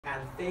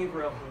and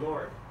favor of the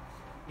Lord.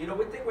 You know,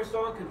 we think we're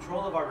so in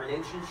control of our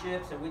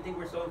relationships, and we think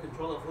we're so in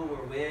control of who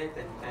we're with,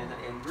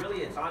 and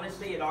really, it's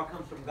honestly, it all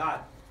comes from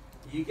God.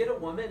 You get a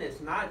woman, it's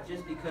not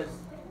just because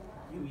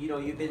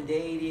you've been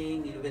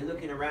dating, you've been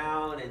looking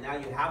around, and now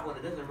you have one.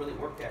 It doesn't really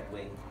work that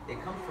way.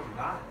 It comes from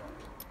God.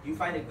 You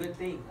find a good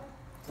thing.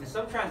 And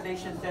some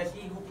translation says,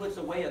 "He who puts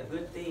away a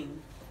good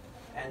thing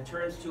and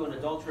turns to an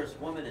adulterous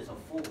woman is a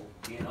fool."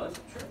 You know, it's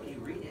true when you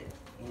read it.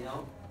 You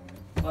know,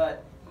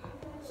 but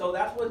so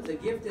that's what the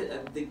gift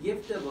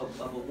of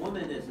a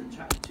woman is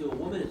to a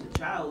woman is a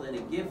child, and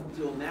a gift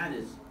to a man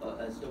is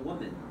a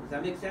woman. Does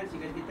that make sense? You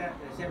guys get that?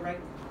 Did I say it right?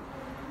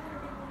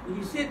 When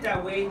you see it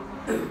that way,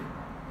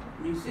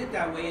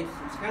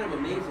 it's kind of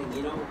amazing,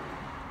 you know.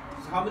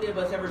 How many of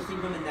us ever see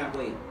women that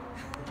way?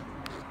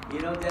 You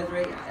know,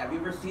 Desiree, have you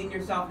ever seen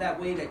yourself that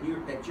way, that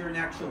you're an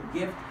actual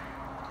gift,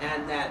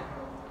 and that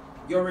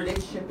your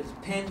relationship is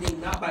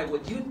pending not by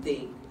what you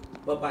think,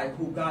 but by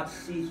who God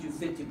sees you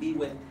fit to be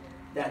with,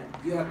 that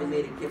you have been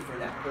made a gift for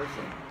that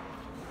person.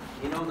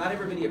 You know, not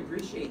everybody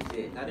appreciates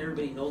it. Not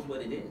everybody knows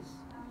what it is.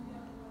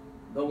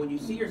 But when you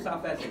see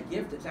yourself as a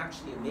gift, it's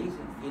actually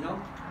amazing, you know?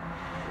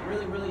 It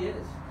really, really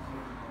is.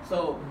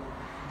 So,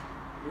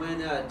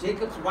 when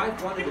Jacob's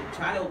wife wanted a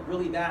child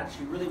really bad,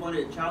 she really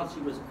wanted a child,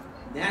 she was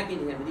nagging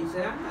him, and he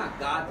said, "I'm not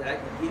God that I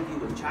can give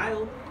you a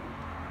child."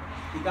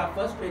 He got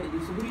frustrated. He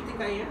said, "Who do you think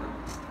I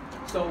am?"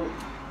 So,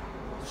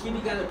 she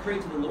began to pray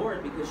to the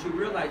Lord, because she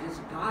realized it's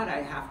God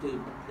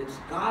it's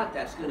God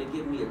that's going to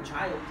give me a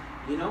child,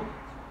 you know?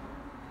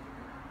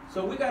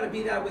 So we got to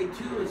be that way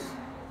too.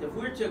 If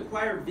we're to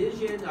acquire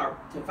vision, or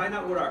to find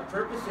out what our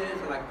purpose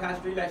is, and like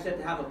Pastor Eli said,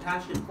 to have a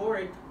passion for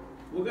it,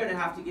 we're going to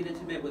have to get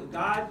intimate with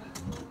God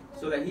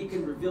so that He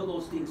can reveal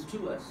those things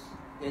to us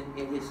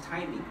in His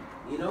timing,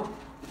 you know?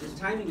 His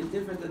timing is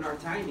different than our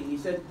timing. He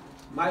said,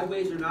 "My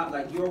ways are not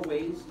like your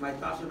ways. My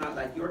thoughts are not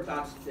like your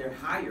thoughts. They're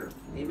higher."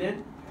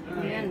 Amen?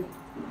 Amen.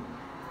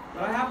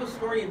 But I have a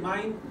story in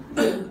mind.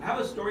 I have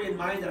a story in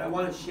mind that I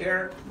want to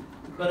share.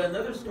 But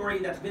another story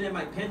that's been in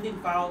my pending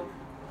file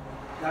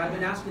that I've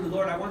been asking the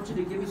Lord, I want you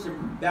to give me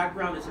some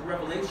background and some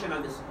revelation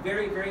on this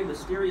very, very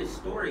mysterious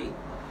story.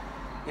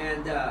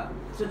 And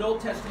it's an Old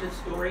Testament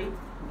story.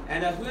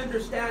 And as we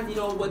understand, you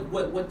know,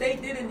 what they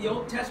did in the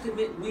Old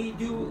Testament, we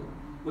do.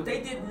 What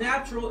they did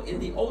natural in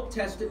the Old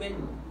Testament,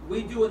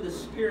 we do in the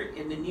Spirit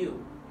in the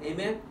New.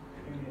 Amen?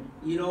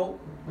 You know,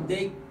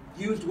 they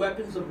used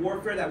weapons of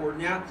warfare that were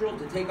natural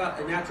to take out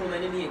a natural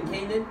enemy in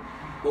Canaan.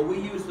 But we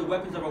use the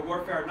weapons of our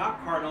warfare,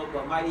 not carnal,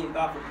 but mighty in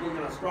God for pulling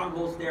down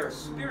strongholds. They are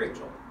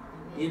spiritual.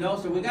 You know,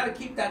 so we got to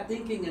keep that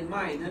thinking in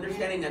mind,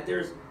 understanding that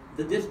there's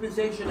the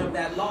dispensation of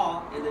that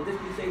law and the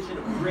dispensation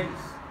of grace.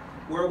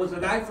 Where it was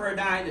an eye for an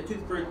eye and a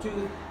tooth for a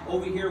tooth,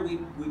 over here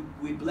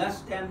we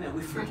bless them and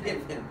we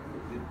forgive them.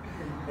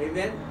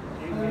 Amen?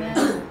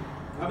 Amen.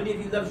 How many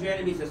of you love your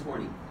enemies this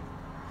morning?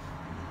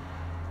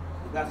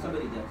 I'm glad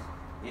somebody does.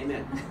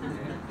 Amen.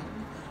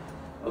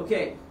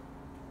 Okay.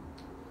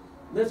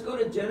 Let's go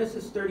to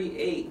Genesis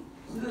 38.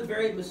 This is a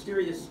very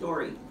mysterious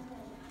story.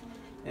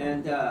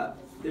 And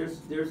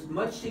there's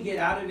much to get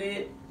out of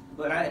it,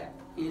 but I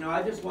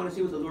just want to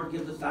see what the Lord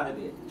gives us out of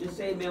it. Just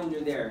say amen when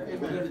you're there.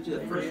 Amen. We're going to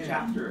the first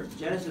chapter,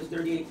 Genesis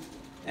 38.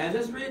 And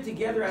let's read it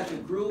together as a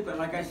group. And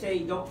like I say,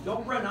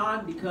 don't run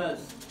on,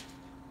 because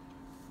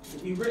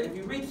if you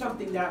read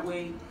something that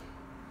way,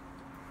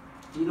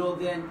 you know,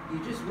 then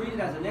you just read it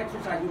as an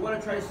exercise. You want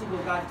to try to see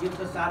what God gives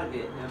us out of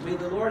it. And may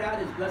the Lord add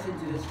His blessing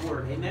to this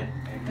word. Amen?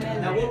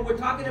 Amen. Now what we're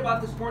talking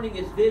about this morning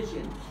is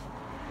vision,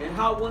 and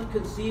how one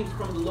conceives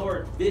from the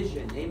Lord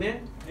vision.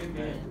 Amen?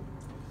 Amen.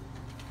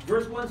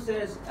 Verse 1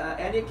 says,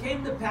 "And it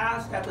came to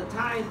pass at the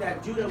time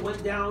that Judah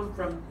went down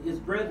from his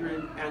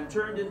brethren and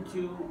turned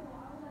into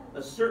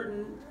a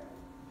certain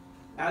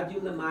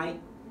Adulamite,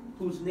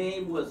 whose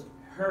name was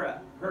Hurrah.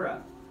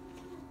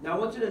 Now I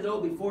want you to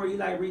know, before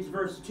Eli reads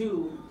verse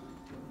 2,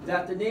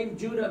 that the name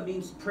Judah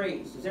means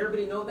praise. Does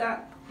everybody know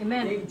that?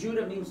 Amen. The name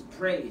Judah means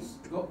praise.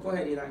 Go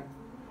ahead, Eli.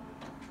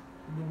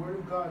 The word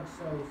of God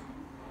says,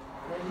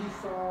 "Then he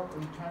saw a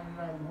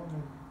Canaanite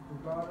woman,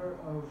 the daughter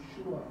of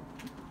Shua,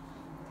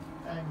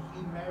 and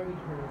he married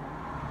her.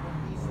 When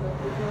he slept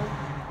with her."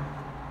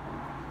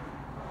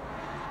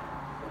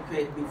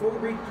 Okay, before we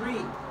read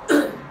 3,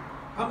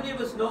 how many of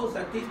us knows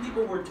that these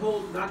people were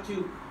told not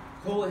to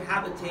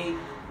cohabitate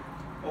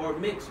or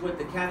mix with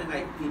the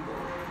Canaanite people?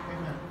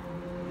 Amen.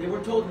 They were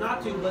told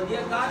not to, but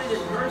yet God in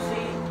His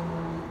mercy,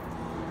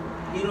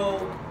 you know,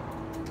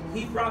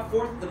 He brought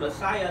forth the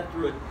Messiah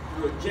through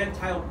a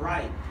Gentile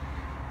bride.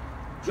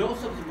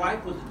 Joseph's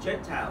wife was a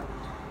Gentile.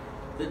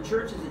 The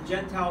church is a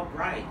Gentile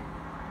bride.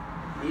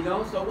 You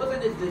know, so it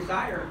wasn't his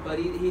desire, but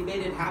he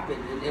made it happen.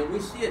 And we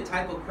see a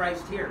type of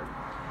Christ here,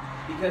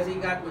 because he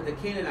got with a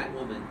Canaanite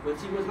woman,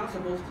 which he was not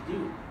supposed to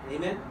do.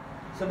 Amen?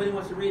 Somebody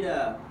wants to read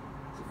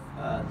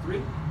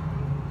 3?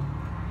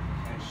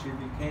 And she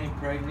became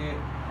pregnant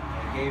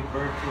and gave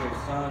birth to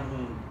a son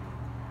whom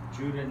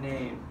Judah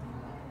named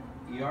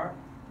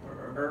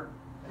Er.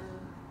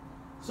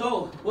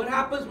 So, what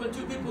happens when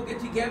two people get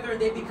together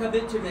and they become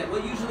intimate?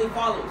 What usually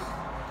follows?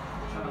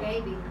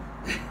 Baby.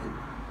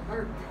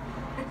 Birth.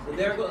 So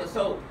there goes.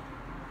 So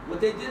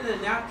what they did in the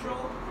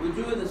natural, we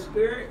do in the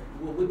spirit.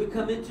 What we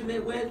become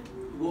intimate with,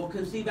 we'll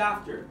conceive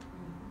after.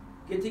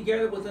 Get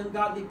together with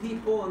ungodly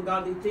people,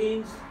 ungodly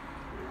things.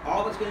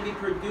 All that's going to be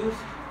produced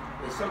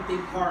is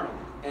something carnal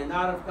and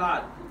not of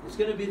God. It's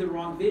going to be the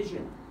wrong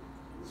vision.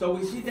 So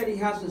we see that he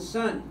has a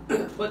son.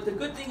 But the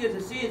good thing is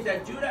to see is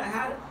that Judah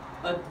had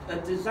a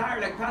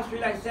desire, like Pastor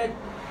Eli said,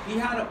 he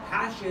had a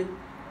passion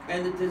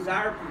and the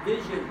desire for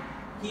vision.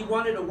 He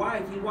wanted a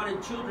wife, he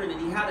wanted children, and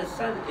he had a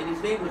son, and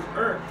his name was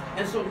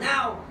And so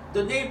now,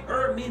 the name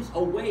means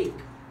awake.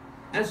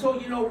 And so,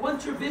 you know,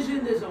 once your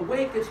vision is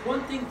awake, it's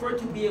one thing for it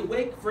to be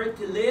awake, for it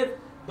to live,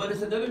 but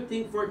it's another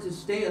thing for it to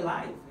stay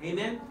alive.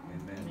 Amen?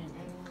 Amen.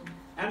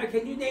 Anna,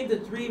 can you name the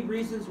 3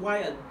 reasons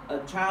why a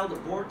child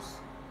aborts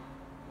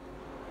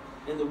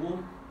in the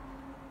womb?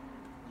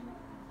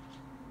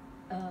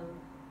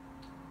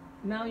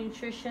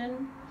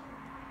 Malnutrition,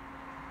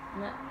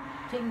 not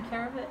taking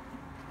care of it.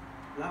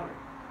 Louder.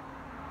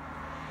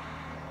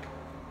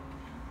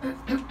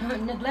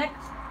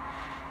 Neglect.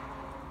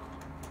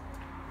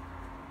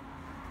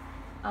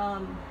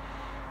 Not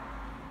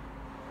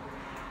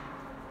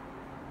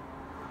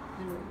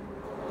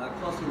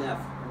close enough.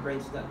 My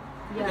brain's stuck.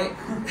 Yeah. Okay.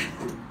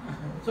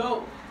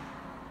 So,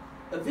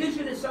 a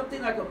vision is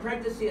something like a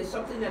pregnancy. It's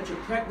something that you're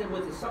pregnant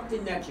with. It's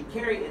something that you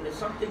carry, and it's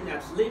something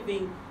that's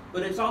living,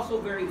 but it's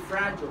also very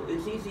fragile.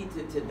 It's easy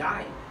to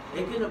die.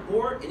 It can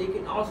abort, and it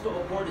can also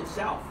abort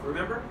itself.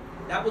 Remember?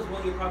 That was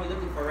one you're probably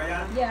looking for, right,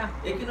 Adam? Yeah.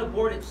 It can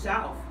abort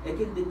itself. It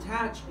can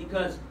detach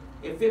because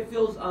if it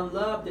feels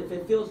unloved, if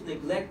it feels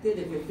neglected,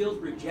 if it feels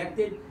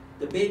rejected,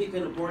 the baby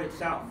can abort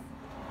itself.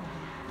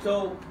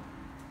 So,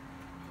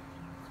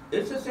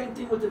 it's the same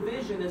thing with the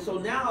vision. And so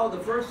now the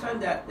first son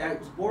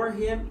that's bore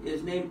him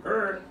is named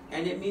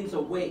and it means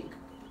awake.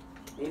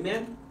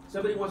 Amen?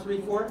 Somebody wants to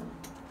read for it?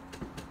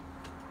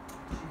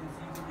 She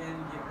conceived again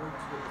and gave birth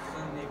to a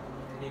son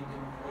named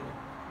him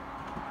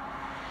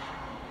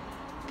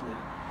Onan.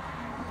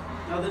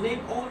 Now the name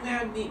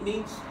Onan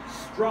means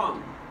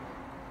strong.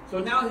 So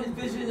now his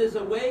vision is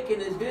awake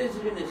and his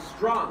vision is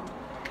strong.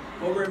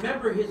 But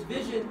remember, his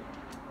vision,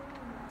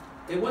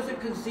 it wasn't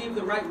conceived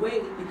the right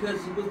way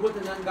because he was with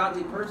an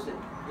ungodly person.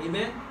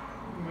 Amen?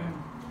 Amen.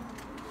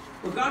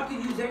 Well, God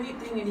can use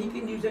anything and he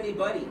can use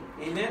anybody.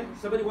 Amen?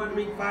 Somebody want to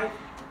read 5?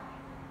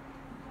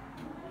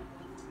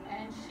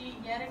 And she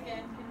yet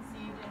again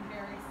conceived and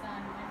bare a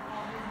son, and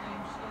called his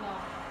name Shelah.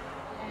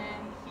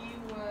 And he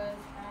was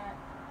at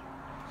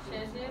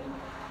Shechem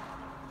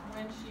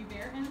when she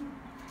bare him.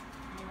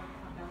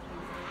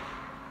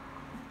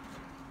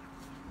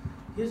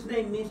 His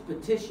name means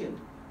petition.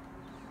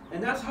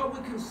 And that's how we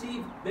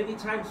conceive many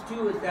times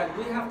too, is that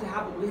we have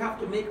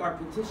to make our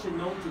petition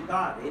known to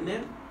God.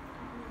 Amen?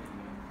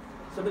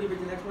 Somebody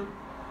read the next one.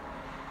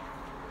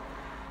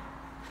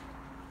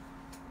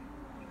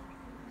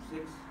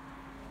 6.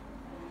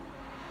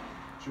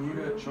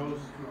 Judah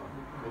chose.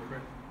 Go for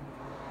it.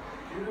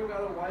 Judah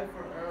got a wife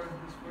for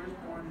his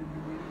firstborn, and he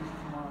named his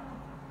Tamar.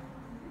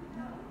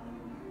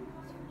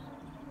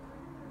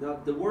 Now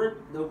the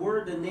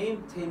name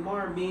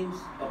Tamar means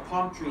a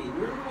palm tree.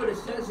 Remember what it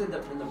says in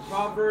the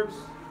Proverbs,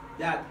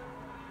 that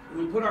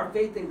when we put our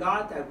faith in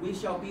God, that we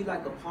shall be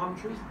like a palm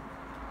tree,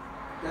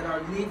 that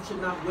our leaves should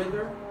not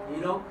wither.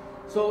 You know.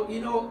 So you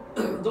know,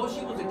 though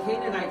she was a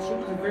Canaanite, she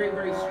was a very,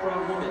 very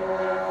strong woman.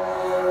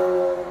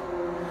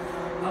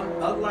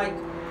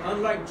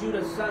 Unlike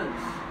Judah's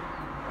sons.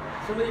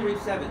 Somebody read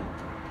 7.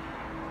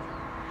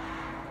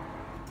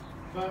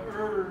 But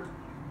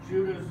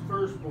Judah's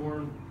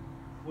firstborn,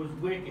 was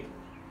wicked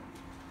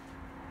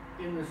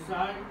in the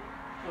sight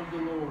of the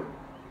Lord,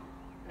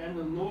 and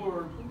the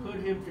Lord put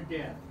him to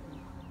death.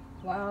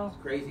 Wow. It's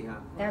crazy,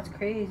 huh? That's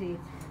crazy.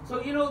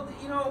 So you know,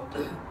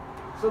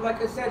 so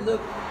like I said,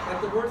 look, like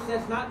the word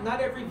says,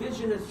 not every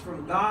vision is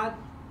from God.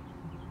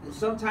 And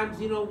sometimes,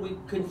 you know, we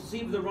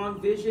conceive the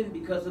wrong vision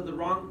because of the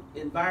wrong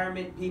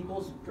environment,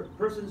 people's,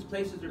 persons,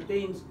 places, or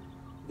things.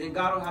 Then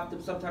God will have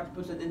to sometimes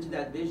put us into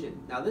that vision.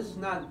 Now, this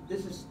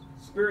is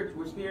spirit.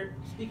 We're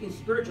speaking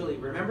spiritually,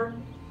 remember?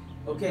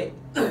 Okay.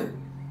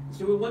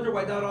 So we wonder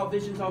why not all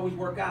visions always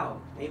work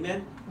out.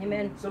 Amen?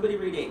 Amen. Somebody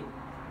read 8.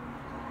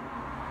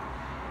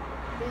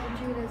 Then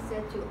Judah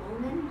said to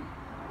Onan,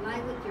 lie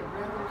with your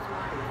brother's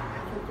wife,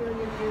 and fulfill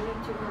your duty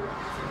to her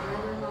as a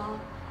brother-in-law,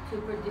 to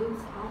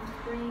produce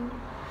offspring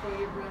for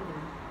your brother.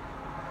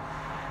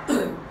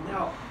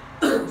 Now,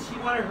 she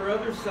wanted her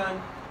other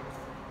son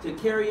to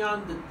carry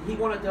on he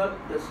wanted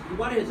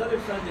his other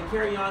son to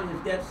carry on his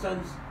dead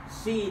son's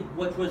seed,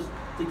 which was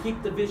to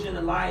keep the vision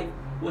alive,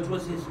 which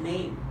was his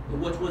name,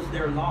 which was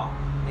their law.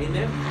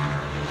 Amen?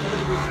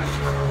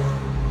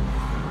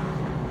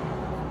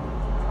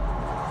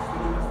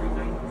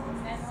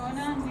 And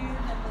Onan knew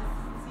that the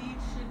seed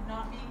should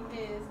not be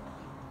his,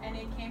 and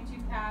it came to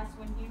pass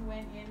when he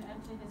went in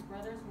unto his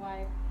brother's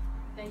wife,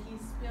 that he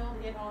spilled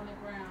it on the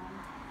ground,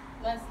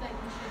 lest that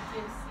he should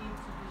give seed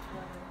to his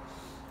brother.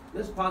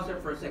 Let's pause there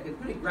for a second.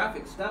 Pretty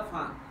graphic stuff,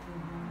 huh?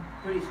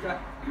 Pretty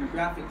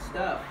graphic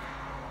stuff.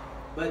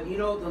 But you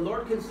know, the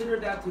Lord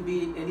considered that to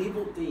be an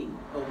evil thing,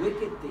 a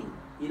wicked thing,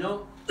 you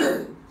know.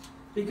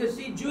 Because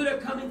see, Judah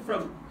coming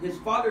from his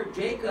father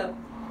Jacob,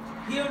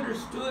 he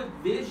understood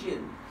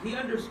vision. He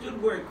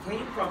understood where it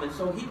came from. And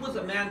so he was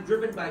a man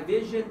driven by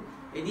vision,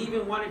 and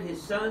even wanted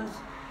his sons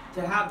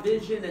to have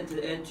vision and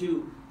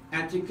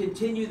to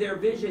continue their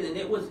vision. And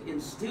it was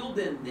instilled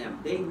in them.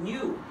 They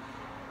knew.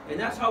 And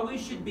that's how we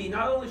should be.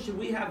 Not only should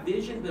we have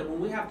vision, but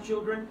when we have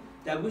children,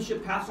 that we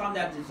should pass on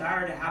that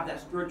desire to have that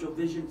spiritual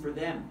vision for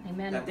them.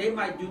 Amen. That they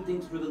might do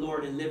things for the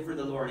Lord and live for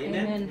the Lord.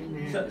 Amen?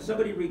 Amen. So,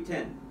 somebody read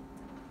 10.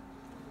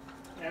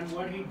 And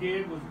what he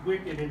did was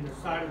wicked in the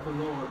sight of the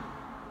Lord,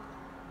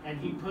 and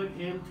he put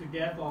him to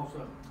death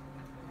also.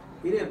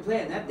 He didn't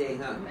play in that day,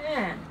 huh?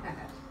 Man.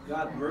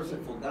 God,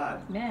 merciful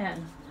God.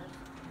 Man.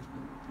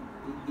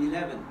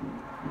 11.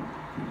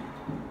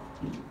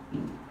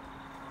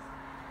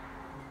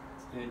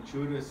 Then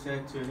Judah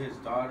said to his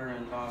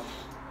daughter-in-law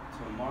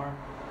Tamar,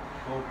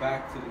 "Go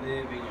back to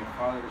live in your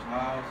father's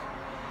house,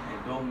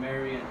 and don't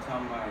marry until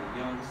my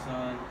young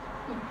son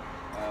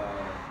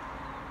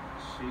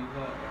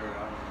Sheila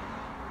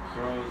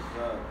grows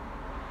up."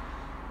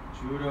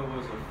 Judah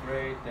was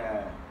afraid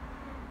that,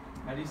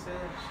 how do you say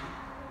that?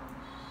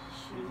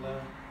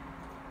 Sheila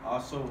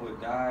also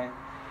would die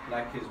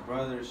like his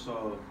brother,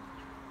 so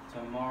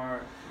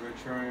Tamar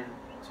returned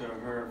to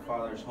her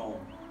father's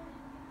home.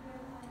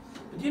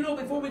 But you know,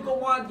 before we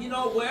go on, you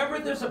know, wherever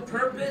there's a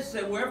purpose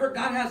and wherever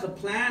God has a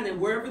plan and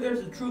wherever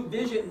there's a true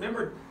vision,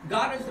 remember,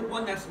 God is the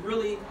one that's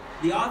really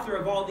the author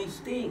of all these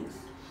things.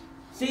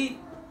 See,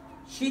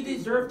 she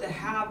deserved to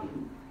have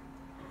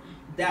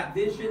that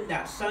vision,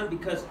 that son,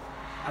 because,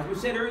 as we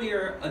said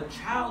earlier, a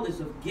child is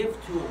a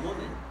gift to a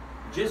woman,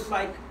 just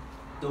like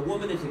the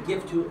woman is a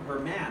gift to her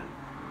man,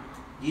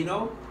 you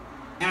know?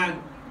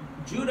 And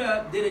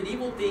Judah did an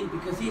evil thing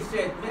because he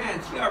said,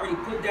 man, she already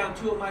put down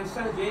 2 of my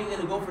sons. You ain't going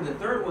to go for the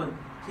 3rd one.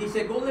 So he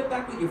said, go live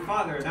back with your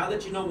father, and I'll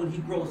let you know when he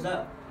grows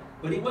up.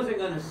 But he wasn't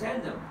going to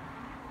send him.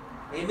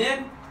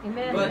 Amen?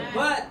 Amen.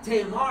 But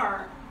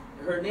Tamar,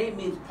 her name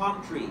means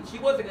palm tree. She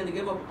wasn't going to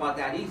give up about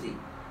that easy.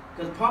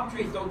 Because palm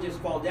trees don't just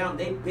fall down,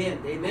 they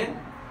bend. Amen?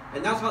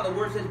 And that's how the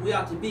word says we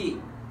ought to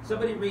be.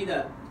 Somebody read,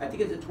 I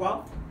think it's a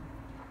 12?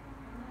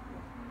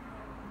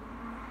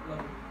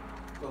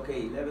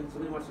 Okay, 11.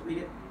 Somebody wants to read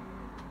it?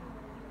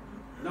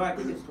 No, I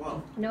think it's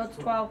 12. No, it's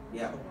 12.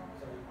 Yeah.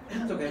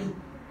 It's okay.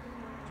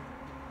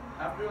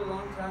 After a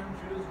long time,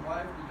 Judah's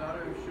wife, the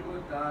daughter of Shua,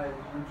 died.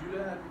 When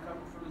Judah had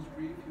recovered from his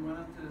grief, he went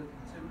up to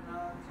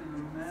Timnah to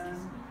the men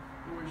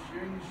who were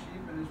shearing his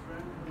sheep, and his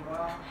friend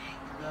Hurrah,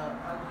 the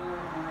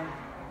Adullamite,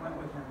 went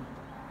with him.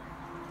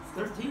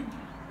 13.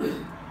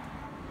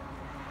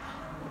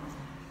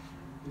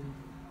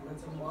 When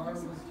Tamar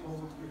was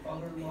told, your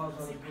father-in-law is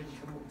on his way to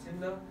come to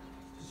Timnah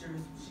to shear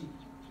his sheep.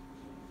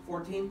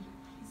 14.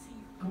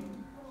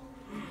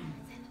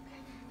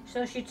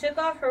 So she took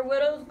off her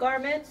widow's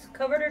garments,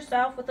 covered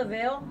herself with a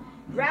veil,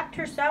 wrapped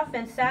herself,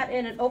 and sat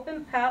in an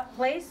open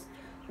place,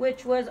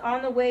 which was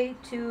on the way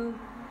to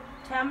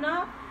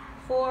Timnah,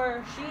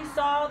 for she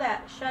saw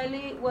that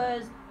Sheila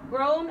was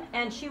grown,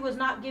 and she was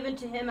not given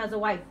to him as a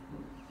wife.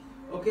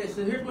 Okay,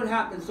 so here's what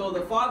happened. So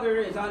the father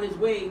is on his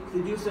way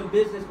to do some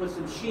business with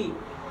some sheep.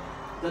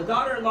 The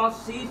daughter-in-law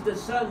sees the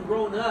son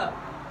grown up,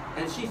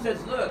 and she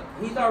says, look,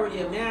 he's already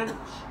a man.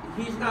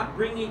 He's not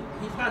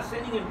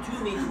sending him to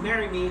me to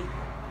marry me.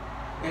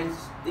 And,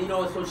 you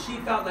know, so she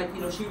felt like,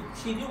 you know, she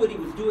knew what he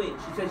was doing.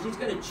 She said, he's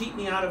going to cheat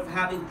me out of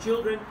having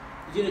children.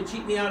 He's going to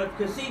cheat me out of,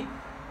 because see,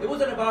 it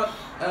wasn't about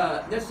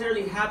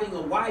necessarily having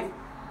a wife.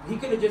 He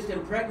could have just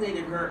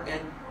impregnated her.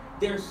 And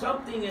there's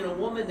something in a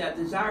woman that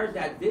desires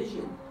that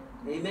vision.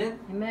 Amen?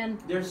 Amen.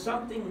 There's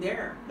something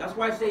there. That's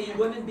why I say, you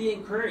women, be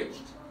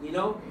encouraged, you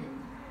know?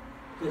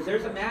 Because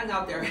there's a man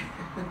out there.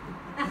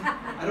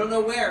 I don't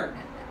know where.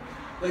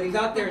 But he's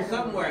out there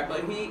somewhere.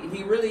 But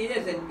he really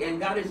is. And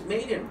God has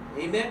made him.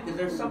 Amen? Because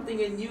there's something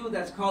in you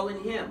that's calling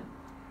him.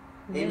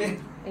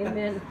 Amen?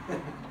 Amen.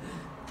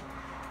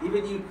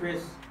 Even you,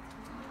 Chris.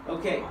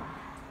 Okay.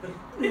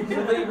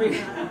 Somebody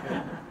read.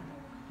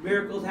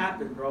 Miracles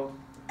happen, bro.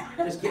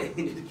 Just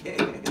kidding. Just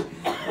kidding.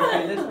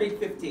 Okay, let's read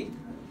 15.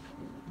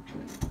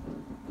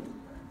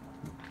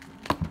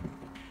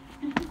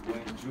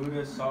 When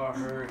Judah saw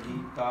her,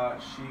 he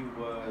thought she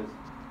was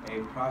a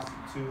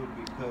prostitute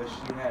because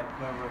she had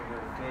covered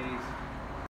her face